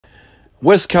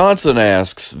Wisconsin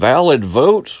asks, valid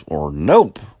vote or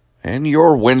nope? And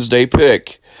your Wednesday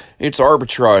pick. It's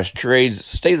Arbitrage Trade's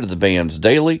State of the Bands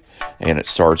Daily, and it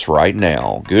starts right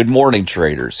now. Good morning,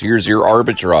 traders. Here's your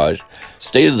Arbitrage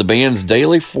State of the Bands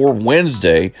Daily for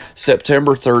Wednesday,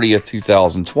 September 30th,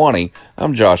 2020.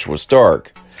 I'm Joshua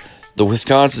Stark. The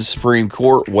Wisconsin Supreme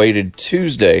Court waited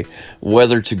Tuesday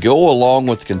whether to go along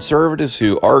with conservatives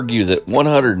who argue that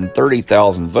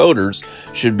 130,000 voters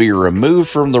should be removed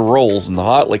from the rolls in the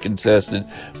hotly contested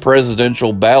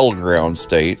presidential battleground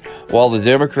state, while the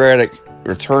Democratic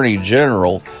Attorney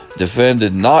General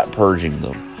defended not purging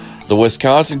them. The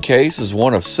Wisconsin case is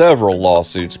one of several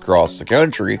lawsuits across the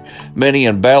country, many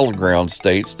in battleground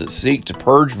states that seek to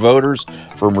purge voters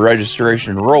from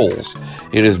registration rolls.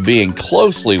 It is being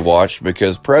closely watched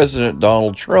because President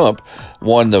Donald Trump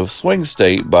won the swing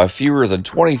state by fewer than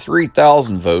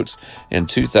 23,000 votes in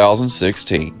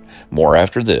 2016. More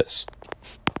after this.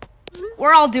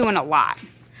 We're all doing a lot.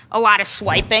 A lot of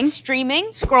swiping, streaming,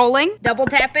 scrolling, double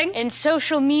tapping, and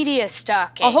social media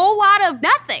stalking. A whole lot of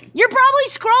nothing. You're probably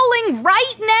scrolling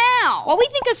right now. While we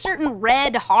think a certain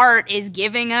red heart is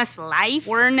giving us life,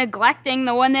 we're neglecting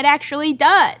the one that actually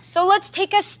does. So let's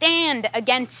take a stand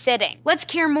against sitting. Let's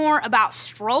care more about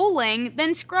strolling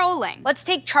than scrolling. Let's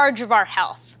take charge of our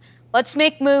health. Let's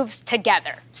make moves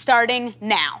together, starting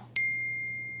now.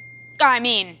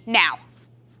 Now.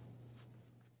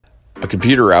 A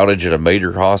computer outage at a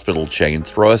major hospital chain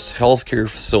thrust healthcare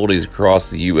facilities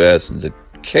across the U.S. into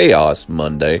chaos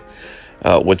Monday,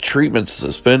 with treatments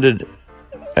suspended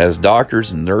as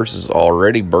doctors and nurses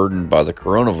already burdened by the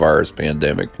coronavirus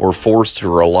pandemic were forced to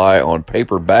rely on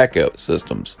paper backup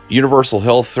systems. Universal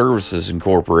Health Services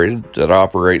Incorporated, that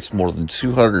operates more than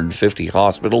 250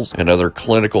 hospitals and other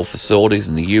clinical facilities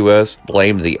in the U.S.,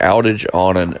 blamed the outage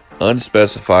on an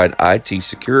unspecified IT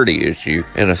security issue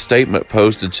in a statement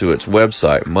posted to its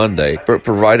website Monday, but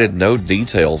provided no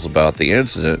details about the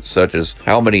incident, such as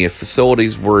how many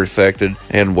facilities were affected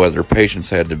and whether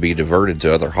patients had to be diverted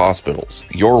to other hospitals.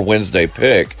 Your Wednesday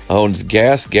pick owns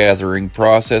gas gathering,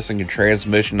 processing, and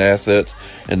transmission assets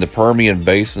in the Permian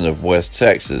Basin of West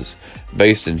Texas.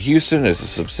 Based in Houston, as a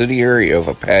subsidiary of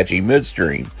Apache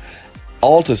Midstream.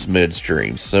 Altus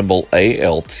Midstream, symbol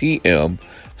ALTM,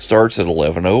 starts at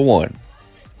 11:01.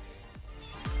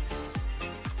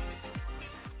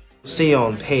 See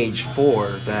on page 4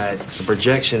 that the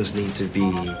projections need to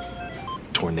be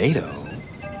tornado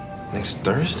next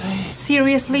Thursday.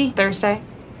 Seriously? Thursday?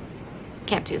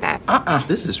 Can't do that.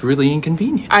 This is really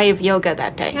inconvenient. I have yoga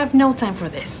that day. I have no time for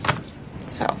this.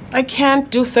 So. I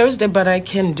can't do Thursday, but I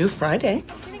can do Friday.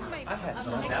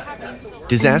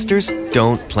 Disasters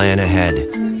don't plan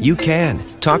ahead. You can.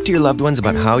 Talk to your loved ones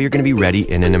about how you're going to be ready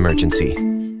in an emergency.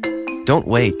 Don't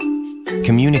wait.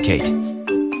 Communicate.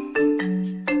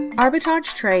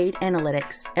 Arbitrage Trade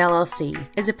Analytics, LLC,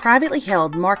 is a privately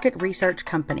held market research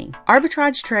company.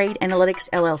 Arbitrage Trade Analytics,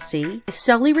 LLC, is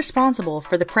solely responsible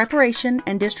for the preparation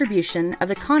and distribution of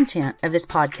the content of this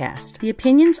podcast. The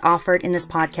opinions offered in this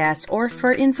podcast are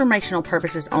for informational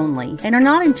purposes only and are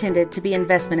not intended to be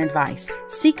investment advice.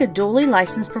 Seek a duly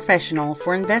licensed professional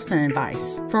for investment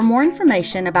advice. For more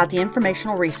information about the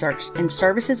informational research and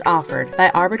services offered by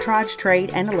Arbitrage Trade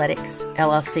Analytics,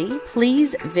 LLC,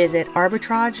 please visit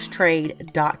arbitragetrade.com.